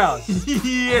eyebrows.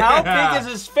 Yeah. How big is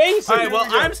his face? All right, well,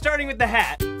 Here we go. I'm starting with the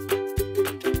hat.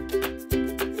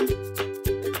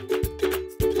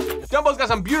 Dumbo's got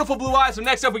some beautiful blue eyes. So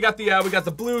next up, we got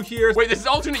the blue here. Wait, this is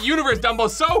alternate universe Dumbo.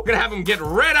 So we're gonna have him get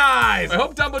red eyes. I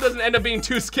hope Dumbo doesn't end up being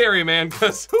too scary, man,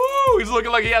 because he's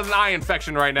looking like he has an eye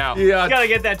infection right now. Yeah. Gotta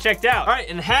get that checked out. All right,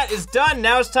 and hat is done.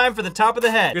 Now it's time for the top of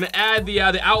the head. We're gonna add the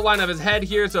outline of his head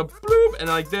here. So bloop, and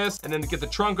like this, and then get the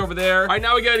trunk over there. All right,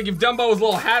 now we gotta give Dumbo his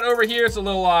little hat over here. So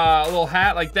a little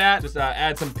hat like that. Just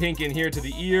add some pink in here to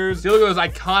the ears. See, look at those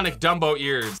iconic Dumbo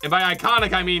ears. And by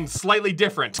iconic, I mean slightly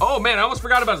different. Oh man, I almost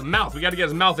forgot about his mouth. We gotta get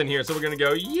his mouth in here. So we're gonna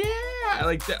go, yeah,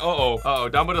 like that. Uh-oh,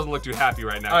 Dumbo doesn't look too happy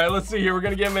right now. All right, let's see here. We're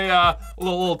gonna give him a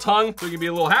little tongue. So he can be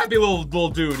a little happy little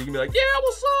dude. He can be like, yeah,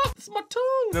 what's up? It's my tongue.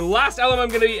 And the last element I'm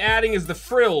gonna be adding is the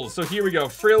frills. So here we go,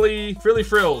 frilly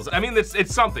frills. I mean,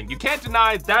 it's something. You can't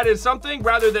deny that is something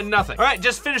rather than nothing. All right,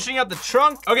 just finishing up the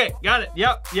trunk. Okay, got it.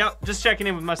 Yep. Just checking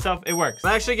in with myself. It works.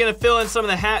 I'm actually gonna fill in some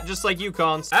of the hat just like you,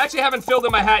 Collins. I actually haven't filled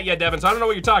in my hat yet, Devin, so I don't know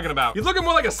what you're talking about. You're looking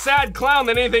more like a sad clown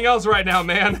than anything else right now,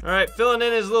 man. All right, filling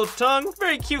in his little tongue.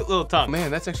 Very cute little tongue. Man,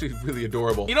 that's actually really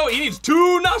adorable. You know what? He needs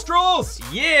 2 nostrils.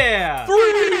 Yeah.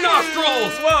 3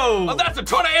 nostrils. Whoa. Oh, that's a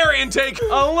ton of air intake.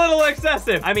 A little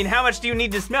excessive. I mean, how much do you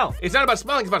need to smell? It's not about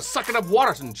smelling, it's about sucking up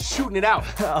water and shooting it out.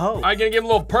 Oh. I'm gonna give him a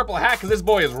little purple hat because this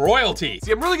boy is royalty.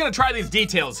 See, I'm really gonna try these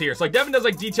details here. So like Devin does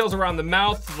like details around the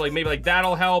mouth, so, like maybe like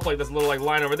that'll help, like this little like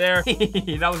line over there. That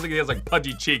looks like he has like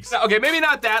pudgy cheeks. Okay, maybe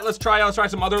not that. Let's try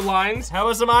some other lines. How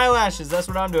about some eyelashes? That's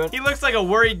what I'm doing. He looks like a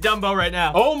worried Dumbo right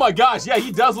now. Oh my gosh, yeah,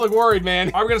 he does look worried, man.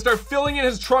 All right, we're gonna start filling in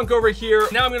his trunk over here.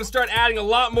 Now I'm gonna start adding a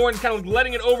lot more and just kind of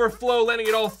letting it overflow, letting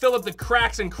it all fill up the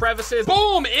cracks and crevices.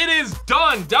 Boom, it is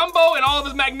done. Dumbo and all of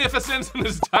his magnificence and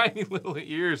his tiny little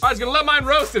ears. All right, he's gonna let mine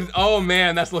roast it. Oh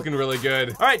man, that's looking really good.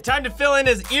 All right, time to fill in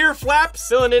his ear flaps.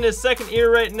 Filling in his second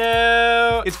ear right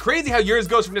now. It's crazy how yours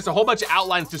goes from just a whole bunch of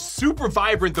outlines to super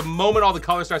vibrant the moment all the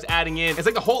color starts adding in. It's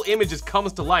like the whole image just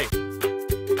comes to life.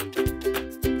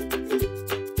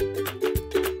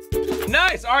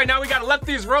 Nice. All right, now we gotta let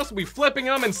these roast. We'll be flipping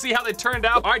them and see how they turned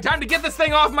out. All right, time to get this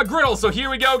thing off my griddle. So here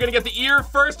we go. Gonna get the ear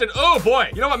first, and oh boy,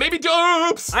 you know what? Maybe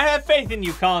oops. I have faith in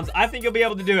you, Collins. I think you'll be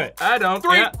able to do it. I don't.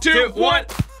 3, 2, 1.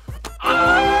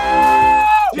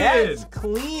 That's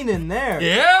clean in there.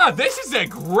 Yeah, this is a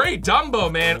great Dumbo,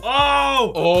 man.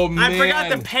 Oh man. I forgot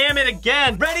to Pam it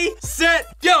again. Ready, set,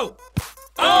 go.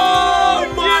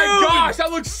 Oh my gosh,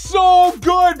 that looks so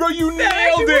good, bro. You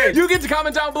nailed it. You get to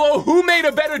comment down below who made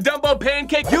a better Dumbo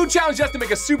pancake. You challenged us to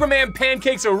make a Superman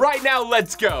pancake, so right now,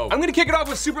 let's go. I'm gonna kick it off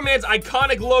with Superman's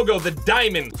iconic logo, the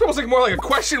diamond. It's almost like more like a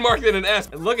question mark than an S.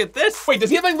 Look at this. Wait,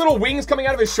 does he have like little wings coming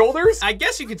out of his shoulders? I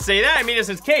guess you could say that. I mean, it's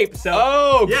his cape, so.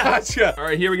 Oh, yeah. Gotcha. All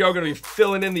right, here we go. Gonna be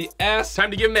filling in the S. Time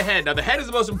to give him a head. Now, the head is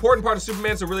the most important part of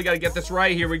Superman, so really gotta get this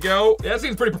right. Here we go. Yeah, that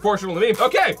seems pretty proportional to me.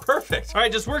 Okay, perfect. All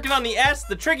right, just working on the S.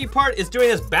 The tricky part is doing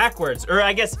this backwards, or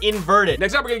I guess inverted.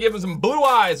 Next up, we're gonna give him some blue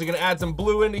eyes. We're gonna add some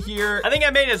blue into here. I think I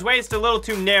made his waist a little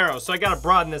too narrow, so I gotta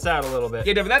broaden this out a little bit.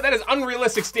 Yeah, Devin, that is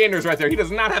unrealistic standards right there. He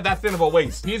does not have that thin of a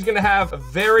waist. He's gonna have a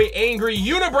very angry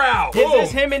unibrow. Is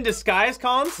this him in disguise,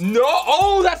 Collins? No,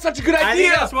 oh, that's such a good idea. I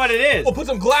think that's what it is. We'll put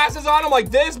some glasses on him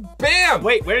like this, bam.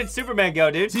 Wait, where did Superman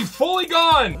go, dude? He's fully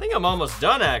gone. I think I'm almost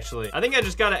done, actually. I think I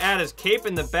just gotta add his cape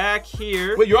in the back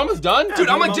here. Wait, you're almost done? Yeah, dude,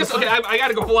 I'm like almost okay, I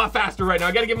gotta go a lot faster right now.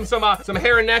 I gotta give him some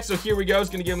hair and neck, so here we go. It's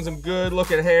gonna give him some good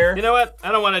looking hair. You know what?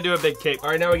 I don't wanna do a big cape.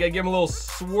 All right, now we gotta give him a little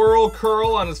swirl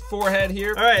curl on his forehead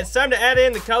here. All right, it's time to add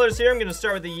in the colors here. I'm gonna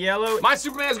start with the yellow. My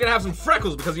Superman's gonna have some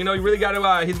freckles because, you know, you really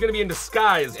gotta, he's gonna be in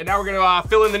disguise. And now we're gonna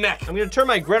fill in the neck. I'm gonna turn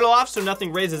my griddle off so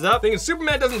nothing raises up. Thing is,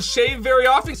 Superman doesn't shave very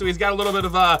often, so he's got a little bit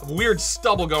of weird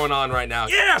stubble going on right now.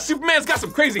 Yeah, Superman's got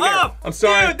some crazy hair. Oh, I'm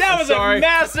sorry. Dude, that was a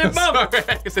massive bump. Sorry,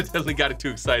 I guess I definitely got too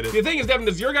excited. The thing is, Devin,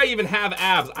 does your guy even have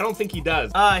abs? I don't think he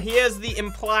does. He has the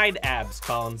implied abs,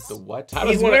 Collins. The what?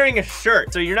 He's wearing a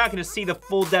shirt, so you're not gonna see the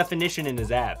full definition in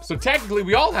his abs. So technically,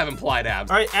 we all have implied abs.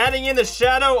 All right, adding in the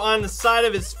shadow on the side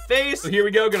of his face. So here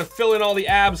we go, gonna fill in all the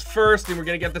abs first, and we're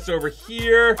gonna get this over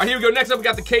here. All right, here we go. Next up, we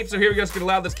got the cape. So here we go, just gonna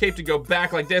allow this cape to go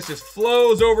back like this. Just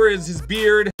flows over his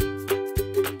beard.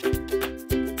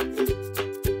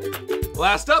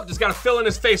 Last up, just gotta fill in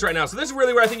his face right now. So this is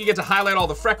really where I think you get to highlight all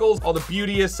the freckles, all the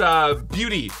beauteous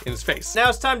beauty in his face. Now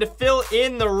it's time to fill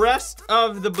in the rest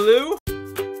of the blue.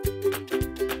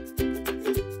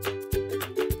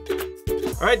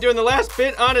 All right, doing the last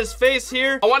bit on his face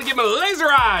here. I wanna give him a laser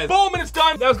eyes. Boom, and it's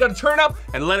done. Now it's gotta turn up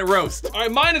and let it roast. All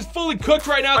right, mine is fully cooked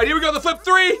right now. All right, here we go, the flip.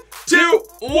 3, 2,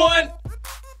 1.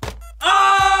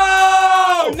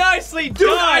 Oh! Nicely done. Dude,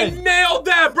 I nailed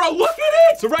that, bro. Look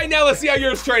at it. So right now, let's see how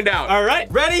yours turned out. All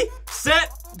right, ready,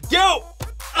 set, go.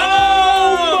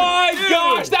 Oh my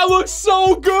gosh, that looks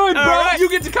so good, bro. Right. You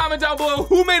get to comment down below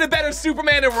who made a better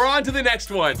Superman, and we're on to the next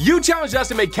one. You challenged us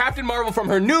to make Captain Marvel from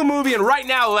her new movie, and right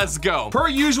now, let's go. Per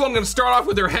usual, I'm gonna start off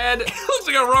with her head. It looks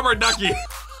like a rubber ducky.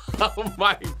 Oh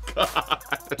my gosh.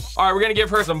 All right, we're gonna give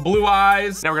her some blue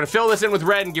eyes. Now we're gonna fill this in with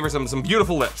red and give her some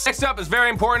beautiful lips. Next up is very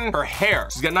important, her hair.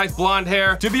 She's got nice blonde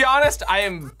hair. To be honest, I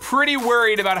am pretty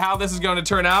worried about how this is gonna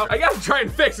turn out. I gotta try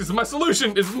and fix this. My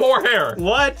solution is more hair.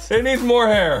 What? It needs more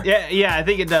hair. Yeah, I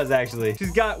think it does actually.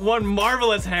 She's got one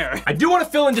marvelous hair. I do wanna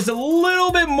fill in just a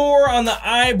little bit more on the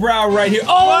eyebrow right here.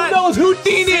 Oh What? no, it's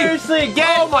Houdini. Seriously,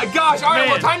 again? Oh my gosh. All right, Man.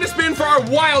 well, time to spin for our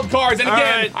wild cards. And All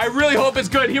again, right. I really hope it's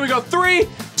good. Here we go, 3,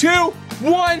 2,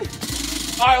 1.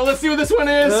 All right, let's see what this one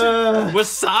is.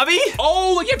 Wasabi?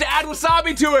 Oh, look, you have to add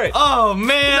wasabi to it. Oh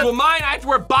man. Well, mine, I have to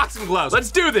wear boxing gloves. Let's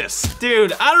do this.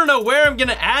 Dude, I don't know where I'm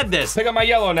gonna add this. Pick up my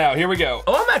yellow now. Here we go.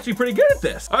 Oh, I'm actually pretty good at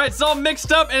this. All right, it's all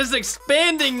mixed up and it's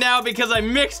expanding now because I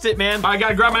mixed it, man. I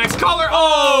gotta grab my next color.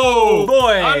 Oh,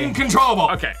 boy. Uncontrollable.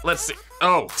 Okay, let's see.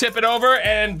 Oh, tip it over,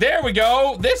 and there we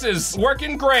go. This is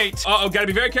working great. Uh-oh, gotta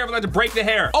be very careful not to break the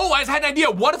hair. Oh, I just had an idea.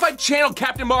 What if I channel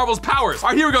Captain Marvel's powers? All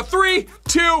right, here we go. 3,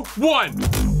 2, 1.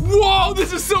 Whoa,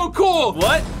 this is so cool.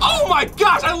 What? Oh my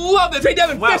gosh, I love this. Hey,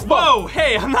 Devin, Wow, fist bump. whoa,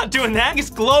 hey, I'm not doing that. It's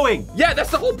glowing. Yeah,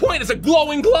 that's the whole point. It's a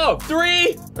glowing glove.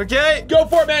 3, Okay. go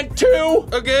for it, man. 2,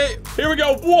 Okay. here we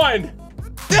go. 1.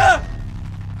 Ah!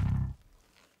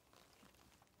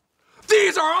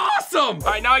 These are awesome!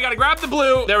 All right, now I gotta grab the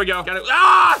blue. There we go.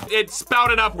 It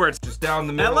spouted upwards. Just down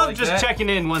the I middle love like just that. checking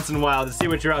in once in a while to see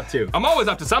what you're up to. I'm always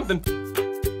up to something.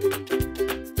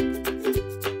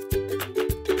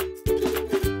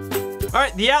 All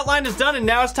right, the outline is done and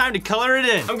now it's time to color it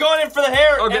in. I'm going in for the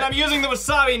hair Okay. and I'm using the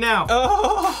wasabi now.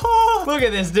 Oh, look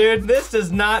at this, dude. This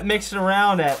does not mix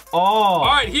around at all. All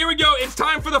right, here we go. It's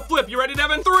time for the flip. You ready,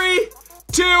 Devin? 3,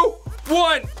 2,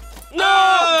 1.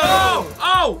 No!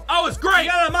 Oh, it's great. You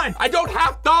got it on mine. I don't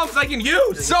have thumbs I can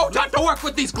use. So time to work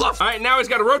with these gloves. All right, now he's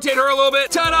got to rotate her a little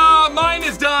bit. Ta-da! Mine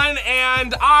is done,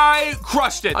 and I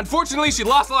crushed it. Unfortunately, she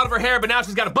lost a lot of her hair, but now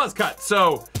she's got a buzz cut.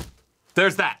 So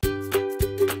there's that.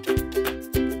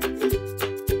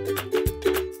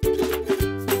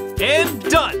 And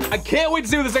done. I can't wait to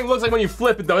see what this thing looks like when you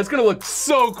flip it, though. It's gonna look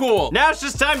so cool. Now it's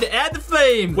just time to add the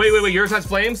flames. Wait, yours has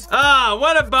flames? Ah,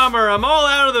 what a bummer. I'm all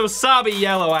out of the wasabi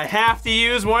yellow. I have to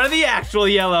use one of the actual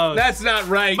yellows. That's not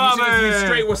right. Bummer. You should just use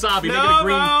straight wasabi. Make it a No,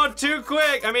 green. no, too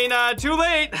quick. I mean, too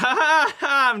late.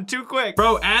 I'm too quick.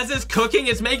 Bro, as it's cooking,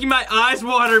 it's making my eyes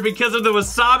water because of the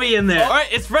wasabi in there. All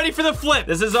right, it's ready for the flip.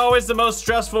 This is always the most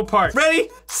stressful part. Ready,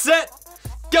 set,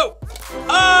 go.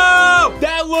 Oh!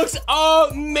 That looks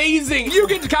amazing. You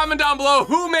get to comment down below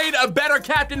who made a better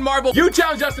Captain Marvel. You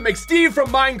challenged us to make Steve from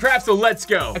Minecraft, so let's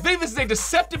go. I think this is a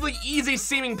deceptively easy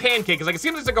seeming pancake, because like, it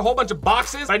seems like a whole bunch of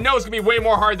boxes, but I know it's gonna be way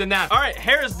more hard than that. All right,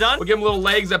 hair is done. We'll give him little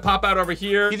legs that pop out over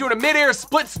here. He's doing a mid-air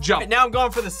splits jump. Right, now I'm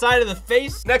going for the side of the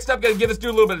face. Next up, gonna give this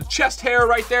dude a little bit of chest hair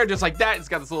right there, just like that. He's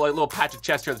got this little patch of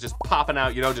chest hair that's just popping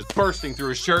out, you know, just bursting through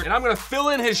his shirt. And I'm gonna fill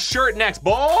in his shirt next.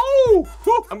 Oh!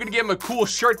 Whew. I'm gonna give him a cool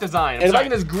shirt design. And if I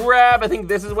can just grab, I think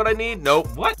this is what I need. Nope.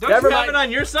 What? Don't you have it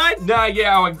on your side? Nah,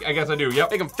 yeah, I guess I do.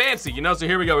 Yep. Make him fancy, you know? So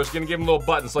here we go. We're just gonna give him little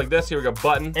buttons like this. Here we go,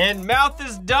 button. And mouth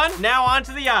is done. Now on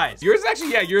to the eyes. Yours is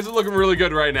actually, yeah, yours is looking really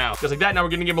good right now. Just like that. Now we're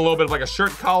gonna give him a little bit of like a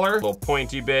shirt collar, a little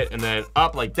pointy bit, and then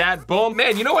up like that. Boom.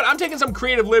 Man, you know what? I'm taking some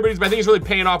creative liberties, but I think it's really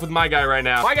paying off with my guy right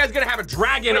now. My guy's gonna have a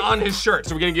dragon on his shirt.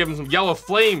 So we're gonna give him some yellow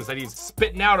flames that he's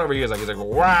spitting out over here. He's like,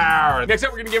 wow. Next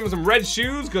up, we're gonna give him some red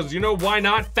shoes, because you know why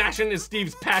not? Fashion is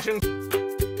Steve's passion.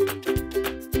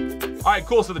 All right,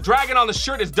 cool, so the dragon on the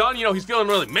shirt is done. You know, he's feeling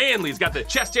really manly. He's got the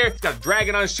chest hair, he's got a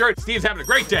dragon on his shirt. Steve's having a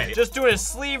great day. Just doing his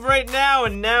sleeve right now,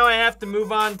 and now I have to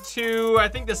move on to, I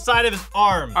think, the side of his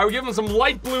arm. All right, we're giving him some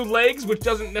light blue legs, which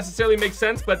doesn't necessarily make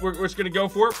sense, but we're just gonna go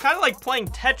for it. It's kind of like playing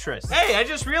Tetris. Hey, I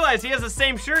just realized he has the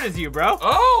same shirt as you, bro.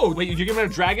 Oh, wait, you giving him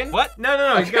a dragon? What?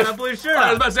 No, he's got a blue shirt on. I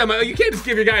was about to say, I'm like, you can't just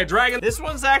give your guy a dragon. This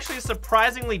one's actually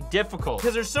surprisingly difficult,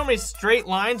 because there's so many straight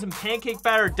lines, and pancake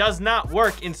batter does not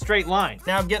work in straight lines.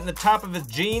 Now I'm getting the top of his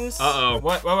jeans. Uh-oh.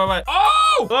 What?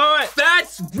 Oh! What?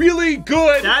 That's really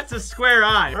good. That's a square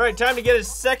eye. All right, time to get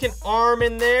his second arm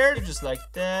in there, just like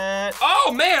that.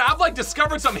 Oh, man, I've like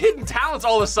discovered some hidden talents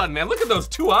all of a sudden, man. Look at those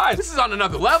two eyes. This is on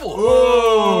another level.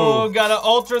 Oh, gotta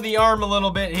alter the arm a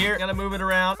little bit here. Gotta move it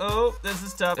around. Oh, this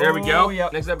is tough. There we go.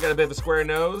 Yep. Next up, got a bit of a square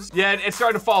nose. Yeah, it's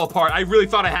starting to fall apart. I really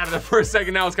thought I had it for a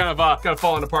second. Now it's kind of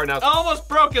falling apart now. Almost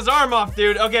broke his arm off,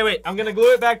 dude. Okay, wait. I'm gonna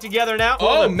glue it back together now.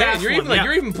 Oh, man, you're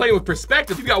even playing with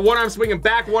perspective. You've got one arm swinging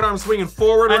back, one arm swinging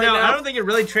forward right now. I don't think it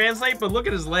really translates, but look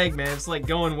at his leg, man. It's like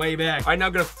going way back. All right, now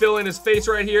I'm gonna fill in his face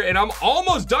right here, and I'm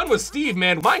almost done with Steve,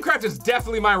 man. Minecraft is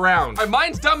definitely my round. All right,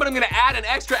 mine's done, but I'm gonna add an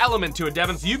extra element to it,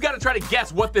 Devin, so you've got to try to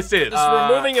guess what this is. Just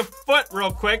removing a foot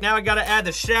real quick. Now I gotta add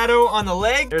the shadow on the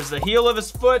leg. There's the heel of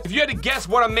his foot. If you had to guess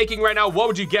what I'm making right now, what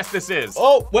would you guess this is?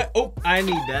 Oh, what? Oh, I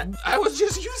need that. I was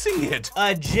just using it.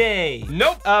 A J.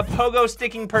 Nope. A pogo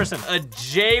sticking person. A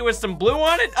J with some blue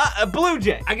on it? A blue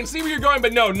J. I can see where you're going,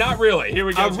 but no, not really. Here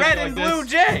we go. A red and blue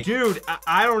J. Dude,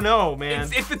 I don't know, man.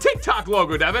 It's the TikTok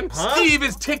logo, Devin. Huh? Steve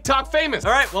is TikTok famous.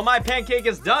 All right, well, my pancake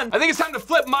is done. I think it's time to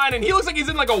flip mine, and he looks like he's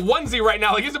in like a onesie right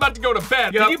now, like he's about to go to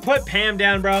bed. Did you put Pam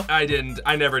down, bro? I didn't.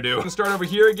 I never do. I'm gonna start over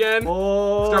here again.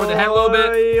 Oh, start with the head a little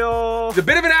bit. He's a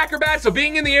bit of an acrobat, so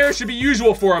being in the air should be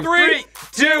usual for him. 3,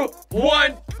 2,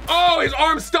 1. Oh, his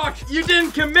arm's stuck. You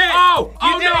didn't commit. Oh,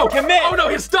 you didn't commit. Oh no,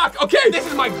 he's stuck. Okay, this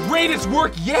is my greatest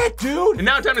work yet, dude. And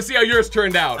now it's time to see how yours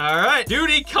turned out. All right, dude,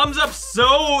 he comes up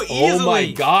so easily. Oh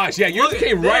my gosh, yeah, yours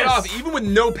came right off, even with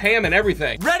no Pam and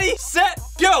everything. Ready, set,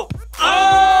 go.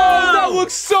 Oh, that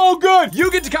looks so good.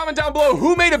 You get to comment down below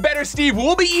who made a better Steve.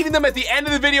 We'll be eating them at the end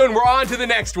of the video, and we're on to the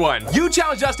next one. You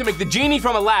challenged us to make the genie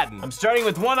from Aladdin. I'm starting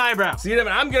with one eyebrow. See,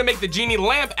 Devin, I'm gonna make the genie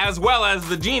lamp as well as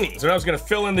the genie. So now I'm just gonna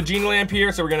fill in the genie lamp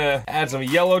here, so we're gonna add some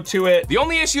yellow to it. The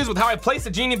only issue is with how I place the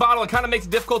genie bottle, it kind of makes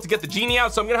it difficult to get the genie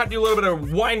out, so I'm gonna have to do a little bit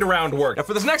of wind around work. Now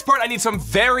for this next part, I need some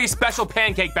very special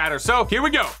pancake batter, so here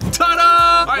we go.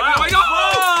 Ta-da! All right,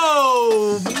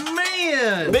 wow. Whoa,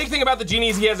 man. The big thing about the genie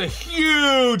is he has a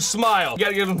huge smile. You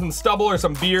gotta give him some stubble or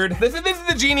some beard. This is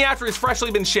the genie after he's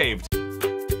freshly been shaved.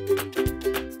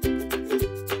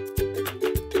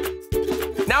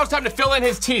 Now it's time to fill in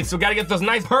his teeth, so we gotta get those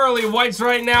nice pearly whites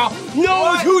right now.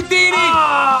 No, it's Houdini!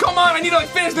 Come on, I need to like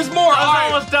finish this more.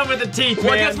 I'm almost done with the teeth, man.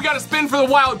 Well, I guess we gotta spin for the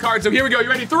wild card, so here we go. You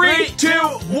ready? 3, 2,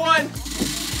 1.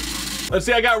 Let's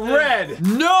see, I got red.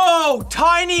 No,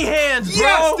 tiny hands, bro.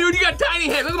 Yes, dude, you got tiny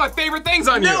hands. Those are my favorite things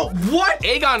on you. No, what?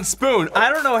 Aegon spoon. I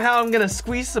don't know how I'm gonna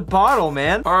squeeze the bottle,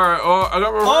 man. All right, I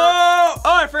got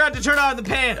I forgot to turn on the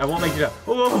pan. I won't make it up.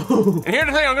 Oh. And here's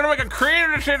the thing, I'm gonna make a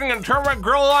creative decision and turn my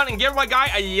grill on and give my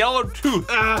guy a yellow tooth.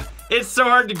 It's so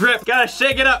hard to grip. Gotta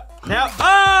shake it up. Now,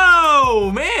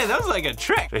 oh, man, that was like a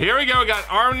trick. So here we go, we got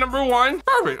arm number 1.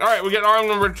 Perfect, all right, we got arm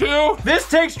number 2. This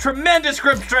takes tremendous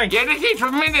grip strength. Yeah, this takes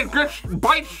tremendous grip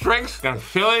bite strength. Gonna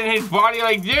fill in his body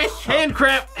like this. Hand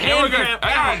cramp, hand cramp.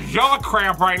 I got a jaw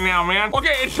cramp right now, man.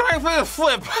 Okay, it's time for the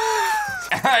flip.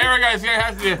 Here we go, it's gonna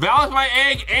have to balance my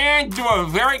egg and do a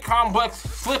very complex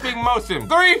flipping motion.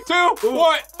 3, 2,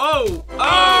 1. Oh,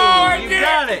 You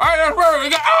got it. All right, that's perfect. We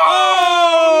got,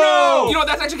 oh, no. You know,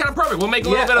 that's actually kind of perfect. We'll make a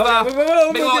little bit of a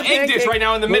little egg dish right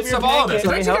now in the midst of all of this.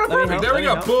 It's actually kind of perfect. There we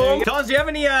go. Boom. Collins, do you have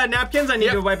any napkins? I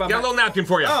need to wipe off. Got a little napkin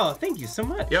for you. Oh, thank you so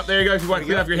much. Yep, there you go. If you want to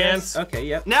clean up your hands. Okay,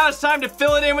 yep. Now it's time to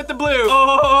fill it in with the blue.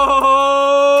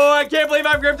 Oh, I can't believe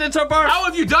I've gripped it so far. How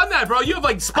have you done that, bro? You have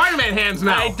like Spider-Man hands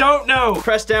now. I don't know.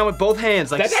 Press down with both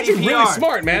hands like That's CPR. actually really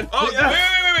smart, man. Oh,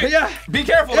 wait. Yeah. Be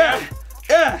careful, man.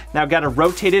 Now gotta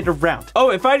rotate it around.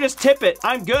 Oh, if I just tip it,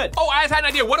 I'm good. Oh, I just had an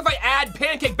idea. What if I add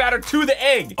pancake batter to the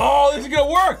egg? Oh, this is gonna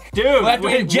work. Dude, we'll have to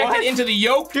wait, inject what? it into the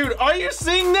yolk. Dude, are you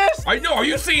seeing this? I know, are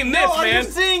you seeing this, man? Are you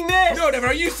seeing this? No, Devin,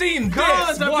 are you seeing this?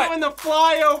 Collins, I'm doing the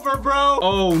flyover, bro.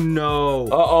 Oh, no.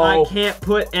 Uh-oh. I can't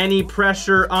put any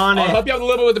pressure on it. I'll help you out a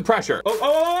little bit with the pressure.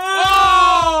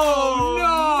 Oh,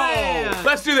 no! Man.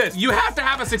 Let's do this. You have to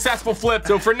have a successful flip.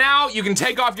 So for now, you can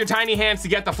take off your tiny hands to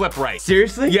get the flip right.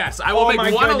 Seriously? Yes, I will make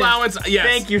one allowance. Yes.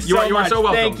 Thank you so much. You are so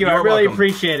welcome. Thank you. I really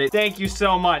appreciate it. Thank you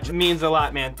so much. It means a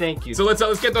lot, man. Thank you. So let's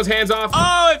get those hands off.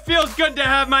 Oh, it feels good to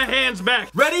have my hands back.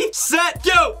 Ready, set,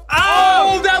 go.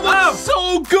 Oh, that looks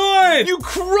so good. You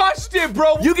crushed it,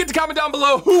 bro. You get to comment down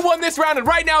below who won this round, and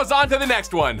right now it's on to the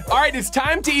next one. All right, it's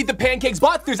time to eat the pancakes,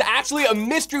 but there's actually a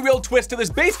mystery wheel twist to this.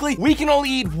 Basically, we can only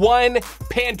eat one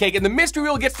pancake, and the mystery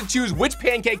wheel gets to choose which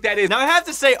pancake that is. Now, I have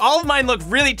to say, all of mine look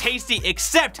really tasty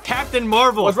except Captain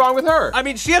Marvel. What's wrong with her? I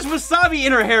mean, she has wasabi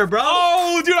in her hair, bro.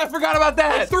 Oh, dude, I forgot about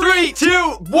that. 3, 2,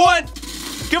 1.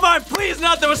 Come on, please,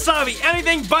 not the wasabi.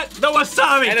 Anything but the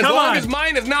wasabi. And as long as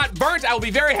mine is not burnt, I will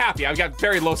be very happy. I've got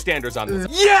very low standards on this.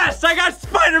 Yes, I got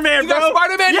Spider-Man, bro. You got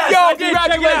Spider-Man? Yes, Yo,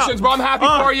 congratulations, bro. I'm happy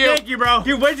for you. Thank you, bro.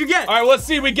 Dude, what did you get? All right, let's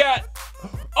see. We got...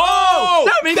 Oh,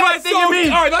 that means what I think it means.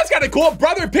 All right, that's kind of cool.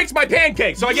 Brother picks my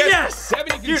pancake, so I guess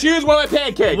Devin, you can choose one of my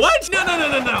pancakes. What? No.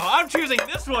 I'm choosing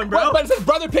this one, bro. What? But it says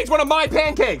brother picks one of my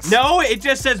pancakes. No, it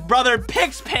just says brother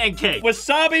picks pancake.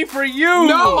 Wasabi for you.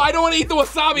 No, I don't want to eat the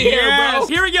wasabi here, bro.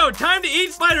 Here we go. Time to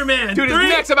eat Spider-Man. Dude, his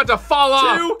neck's about to fall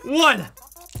off. 2, 1.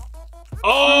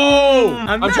 Oh!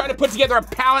 I'm trying to put together a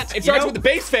palette. It starts with the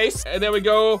base face, and then we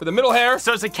go for the middle hair.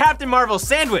 So it's a Captain Marvel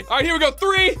sandwich. All right, here we go.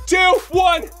 3, 2,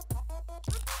 1.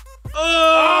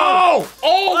 Oh!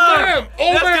 Man!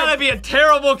 That's gotta be a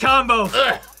terrible combo.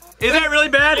 Is that really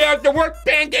bad? Yeah, the worst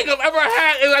pancake I've ever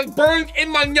had is like burned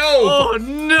in my nose. Oh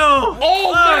no!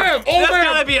 Man! That's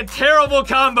gotta be a terrible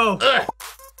combo.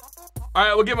 All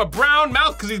right, we'll give him a brown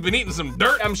mouth because he's been eating some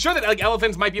dirt. I'm sure that like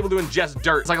elephants might be able to ingest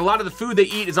dirt. It's like a lot of the food they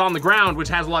eat is on the ground, which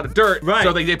has a lot of dirt. Right.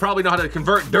 So they probably know how to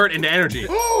convert dirt into energy.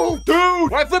 Oh,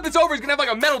 dude! When I flip this over, he's gonna have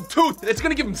like a metal tooth. It's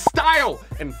gonna give him style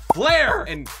and flair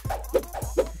and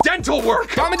dental work.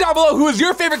 Comment down below who is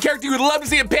your favorite character you would love to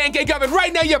see a pancake of. And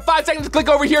right now you have 5 seconds to click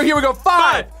over here. Here we go.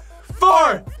 5,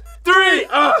 4, 3,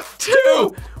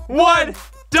 2, 1.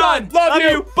 Done. Love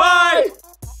you. Bye.